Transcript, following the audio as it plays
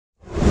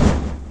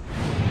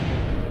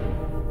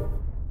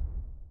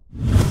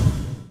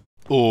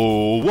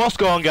Oh, what's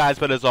going on, guys?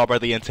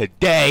 Braderz, and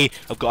today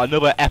I've got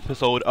another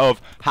episode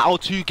of how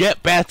to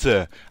get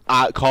better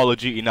at Call of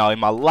Duty. Now, in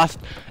my last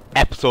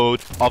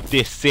episode of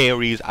this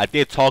series, I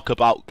did talk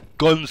about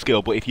gun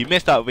skill, but if you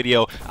missed that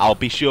video, I'll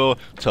be sure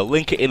to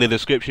link it in the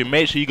description.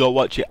 Make sure you go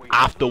watch it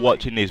after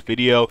watching this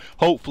video.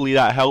 Hopefully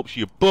that helps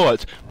you.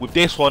 But with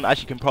this one,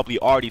 as you can probably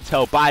already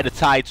tell by the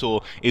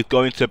title, it's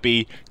going to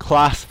be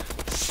class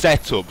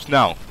setups.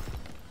 Now,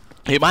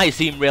 it might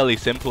seem really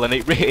simple, and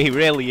it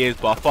really is,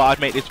 but I thought I'd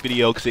make this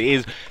video because it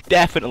is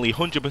definitely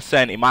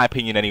 100%, in my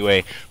opinion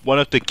anyway, one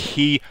of the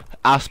key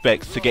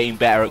aspects to getting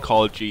better at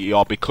Call of Duty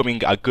or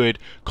becoming a good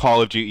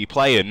Call of Duty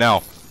player.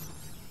 Now,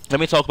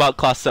 let me talk about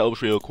class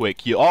setups real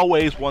quick. You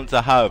always want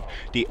to have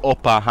the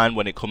upper hand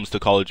when it comes to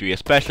Call of Duty,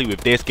 especially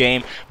with this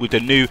game, with the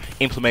new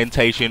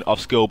implementation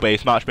of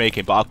skill-based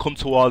matchmaking. But I'll come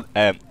to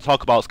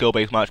talk about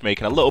skill-based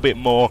matchmaking a little bit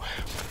more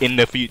in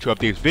the future of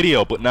this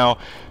video. But now,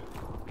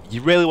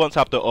 you really want to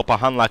have the upper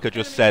hand, like I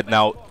just said.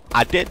 Now,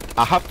 I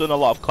have done a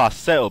lot of class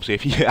setups.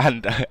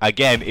 And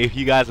again, if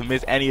you guys have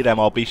missed any of them,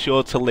 I'll be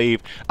sure to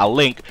leave a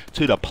link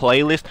to the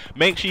playlist.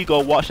 Make sure you go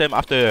watch them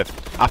after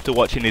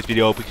watching this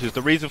video, because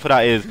the reason for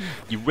that is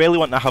you really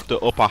want to have the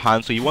upper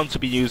hand. So you want to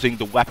be using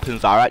the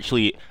weapons that are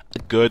actually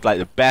good, like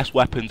the best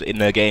weapons in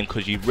the game,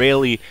 because you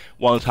really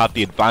want to have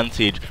the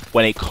advantage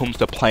when it comes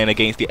to playing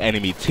against the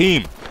enemy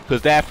team.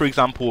 Because there, for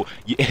example,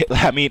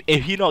 I mean,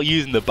 if you're not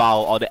using the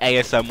BAL or the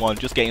ASM one,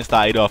 just getting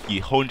started off,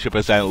 you're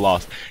 100%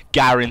 lost,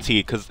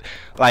 guaranteed. Because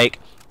like,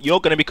 you're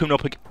going to be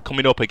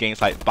coming up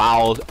against like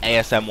BALs,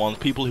 ASM ones,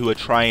 people who are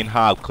trying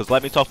hard. Because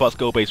let me talk about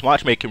skill-based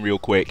matchmaking real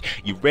quick.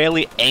 You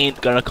really ain't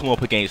going to come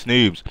up against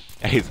noobs.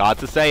 It's hard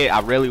to say it,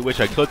 I really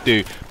wish I could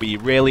do, but you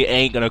really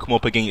ain't going to come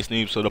up against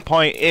noobs. So the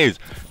point is,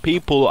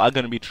 people are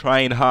going to be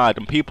trying hard,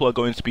 and people are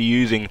going to be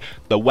using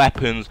the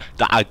weapons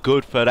that are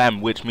good for them,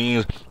 which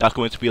means that's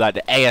going to be like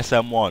the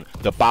ASM one,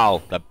 the BAL,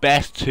 the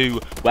best two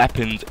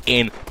weapons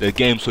in the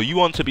game. So you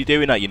want to be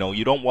doing that, you know.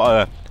 You don't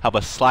want to have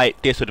a slight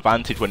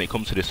disadvantage when it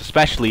comes to this,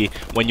 especially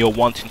when you're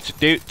wanting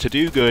to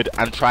do good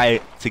and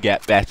try to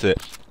get better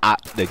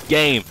at the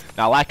game.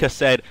 Now, like I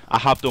said, I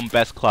have done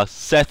best class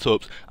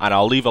setups, and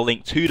I'll leave a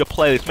link to the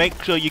playlist.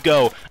 Make sure you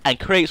go and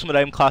create some of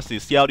them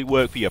classes, see how they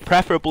work for you.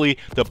 Preferably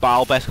the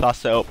BAL best class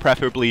setup,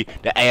 preferably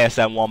the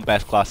ASM one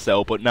best class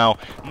setup. But now,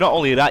 not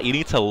only that, you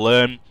need to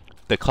learn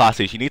the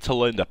classes, you need to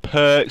learn the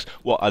perks,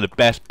 what are the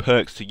best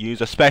perks to use,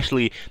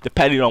 especially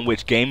depending on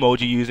which game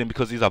mode you're using,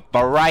 because there's a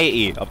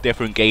variety of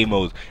different game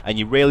modes, and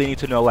you really need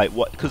to know like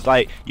what, because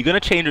like you're gonna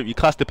change up your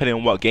class depending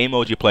on what game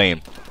mode you're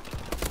playing.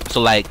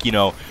 So like, you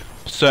know,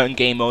 certain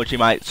game modes you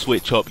might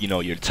switch up, you know,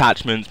 your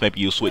attachments, maybe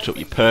you'll switch up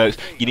your perks.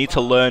 You need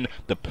to learn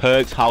the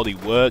perks, how they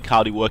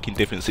work in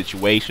different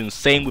situations.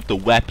 Same with the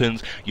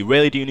weapons. You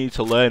really do need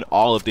to learn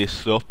all of this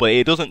stuff, but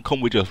it doesn't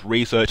come with just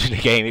researching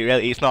the game.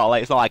 It's not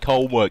like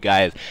homework,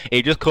 guys.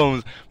 It just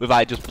comes with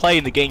like just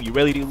playing the game. You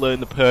really do learn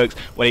the perks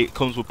when it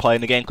comes with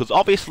playing the game, because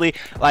obviously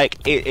like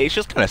it's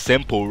just kind of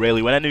simple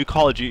really. When a new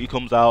Call of Duty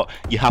comes out,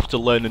 you have to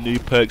learn the new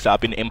perks that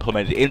have been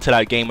implemented into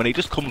that game, and it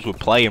just comes with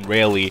playing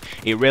really.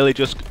 It really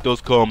just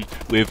does come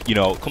with, you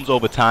know, it comes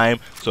over time.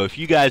 So if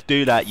you guys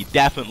do that, you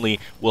definitely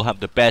will have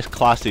the best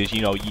classes.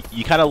 You know,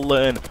 you kind of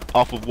learn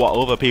off of what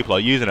other people are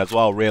using as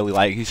well, really.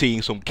 Like, you're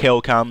seeing some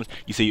kill cams,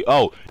 you see,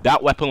 oh,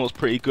 that weapon looks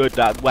pretty good,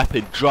 that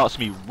weapon drops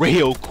me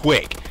real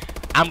quick,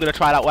 I'm gonna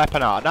try that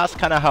weapon out. And that's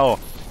kind of how,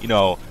 you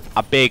know,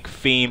 a big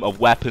theme of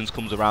weapons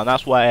comes around.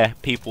 That's why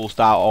people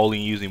start only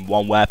using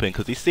one weapon,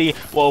 because they see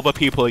what other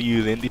people are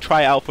using, they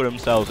try it out for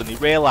themselves, and they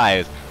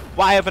realize,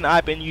 why haven't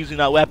I been using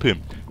that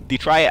weapon? They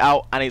try it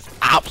out, and it's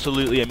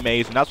absolutely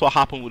amazing. That's what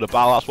happened with the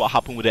BAL. That's what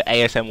happened with the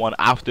ASM one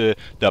after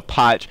the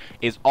patch.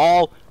 It's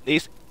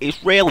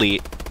really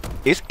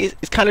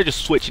kind of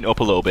just switching up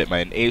a little bit,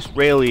 man. It's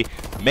really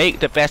make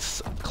the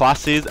best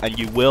classes, and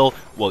you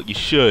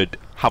should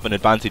have an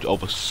advantage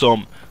over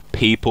some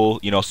people.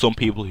 You know, some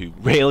people who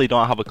really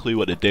don't have a clue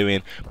what they're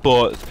doing,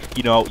 but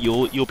you know,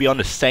 you'll be on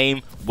the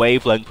same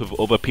wavelength with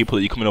other people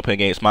that you're coming up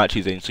against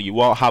matches in, so you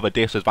won't have a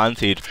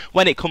disadvantage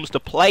when it comes to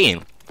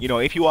playing. You know,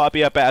 if you want to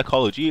be a better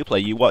Call of Duty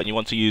player, you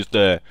want to use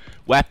the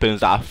weapons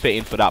that are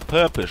fitting for that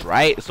purpose,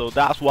 right? So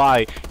that's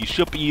why you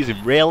should be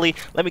using, really,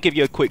 let me give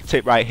you a quick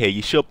tip right here.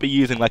 You should be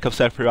using, like I've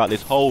said throughout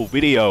this whole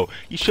video,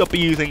 you should be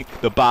using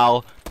the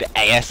BAL, the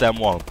ASM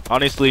one.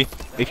 Honestly,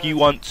 if you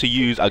want to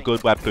use a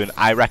good weapon,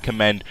 I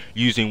recommend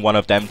using one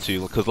of them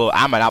two, because look,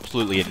 I'm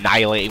absolutely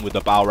annihilating with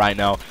the BAL right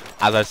now.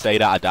 As I say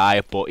that, I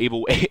die, but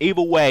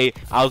either way,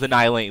 I was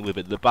annihilating with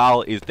it. The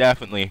BAL is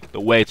definitely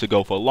the way to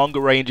go for longer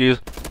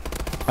ranges.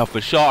 And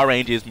for shorter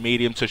ranges,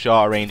 medium to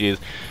shorter ranges,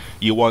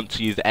 you want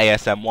to use the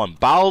ASM one.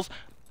 BAL's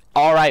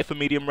alright for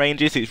medium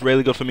ranges, it's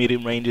really good for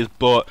medium ranges,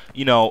 but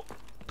you know,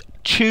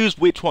 choose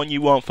which one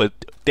you want for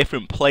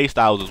different play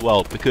styles as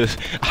well, because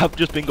I've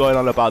just been going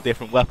on about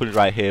different weapons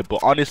right here, but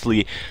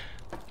honestly,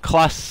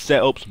 class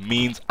setups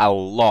means a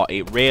lot.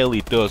 It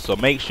really does. So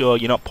make sure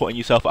you're not putting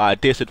yourself at a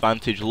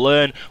disadvantage.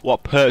 Learn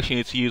what perks you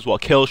need to use,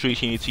 what kill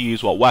streaks you need to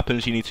use, what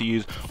weapons you need to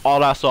use, all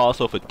that sort of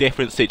stuff for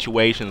different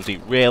situations. It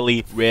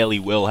really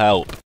will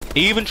help.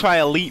 Even try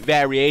elite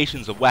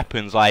variations of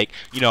weapons, like,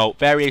 you know,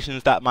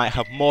 variations that might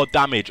have more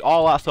damage,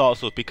 all that sort of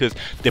stuff, because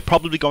they're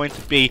probably going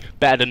to be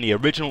better than the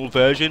original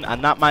version,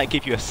 and that might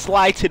give you a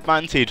slight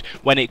advantage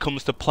when it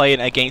comes to playing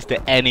against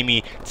the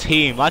enemy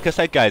team. Like I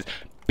said, guys,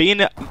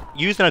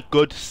 using a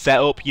good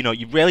setup, you know,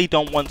 you really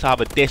don't want to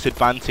have a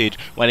disadvantage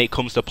when it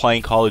comes to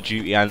playing Call of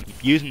Duty, and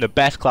using the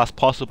best class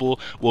possible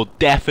will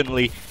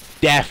definitely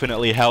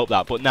help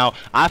that. But now,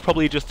 I've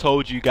probably just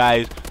told you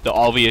guys the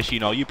obvious. You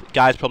know, you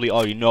guys probably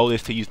already know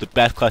this, to use the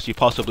best class you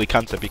possibly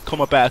can to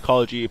become a better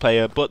Call of Duty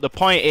player. But the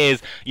point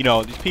is, you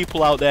know, there's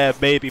people out there,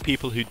 maybe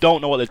people who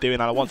don't know what they're doing,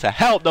 and I want to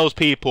help those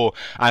people,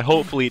 and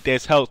hopefully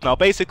this helps. Now,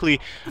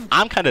 basically,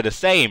 I'm kind of the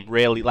same,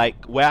 really.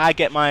 Like, where I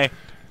get my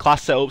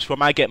class setups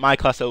from, I get my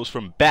class setups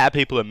from better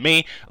people than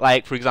me,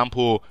 like, for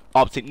example,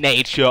 Optic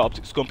Nature,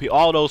 Optic Scumpy,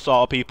 all those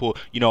sort of people,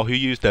 you know, who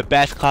use the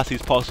best classes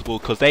possible,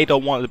 because they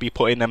don't want to be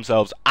putting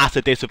themselves at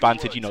a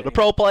disadvantage. You know, the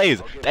pro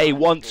players, they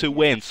want to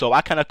win, so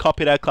I kind of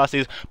copy their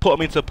classes, put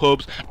them into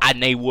pubs,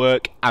 and they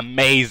work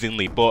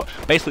amazingly. But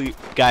basically,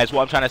 guys,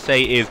 what I'm trying to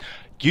say is,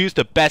 use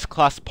the best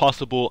class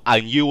possible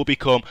and you will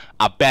become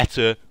a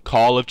better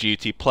Call of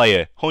Duty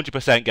player.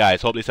 100%,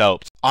 guys. Hope this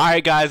helps.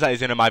 Alright, guys, that is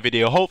the end of my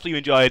video. Hopefully you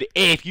enjoyed.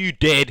 If you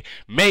did,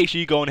 make sure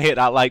you go and hit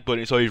that like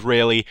button. It's always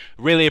really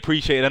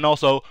appreciated. And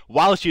also,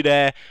 whilst you're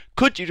there,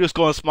 could you just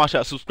go and smash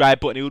that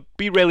subscribe button? It would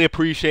be really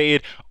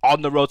appreciated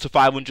on the road to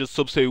 500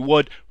 subs, so it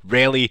would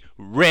really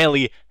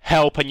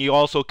help. And you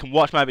also can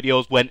watch my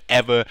videos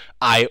whenever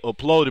I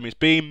upload them. It's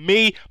been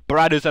me,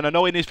 Braderz, and I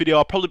know in this video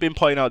I've probably been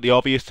pointing out the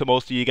obvious to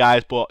most of you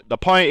guys, but the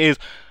point is,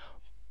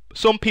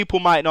 some people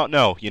might not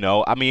know, you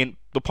know. I mean,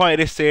 the point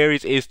of this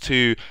series is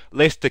to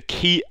list the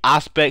key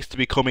aspects to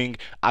becoming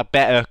a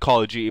better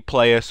Call of Duty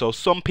player. So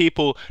some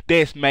people,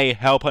 this may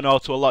help. I know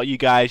to a lot of you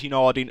guys, you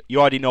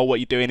already know what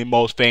you're doing in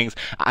most things,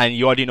 and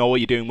you already know what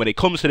you're doing when it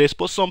comes to this,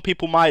 but some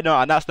people might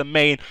not, and that's the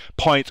main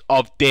point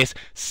of this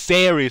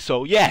series.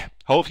 So yeah,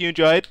 hope you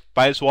enjoyed.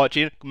 Thanks for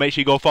watching. Make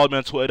sure you go follow me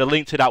on Twitter. The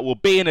link to that will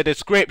be in the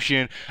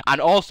description. And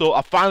also,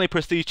 I finally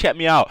prestige check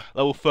me out,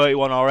 level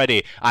 31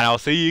 already, and I'll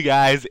see you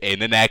guys in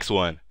the next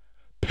one.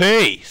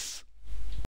 Peace.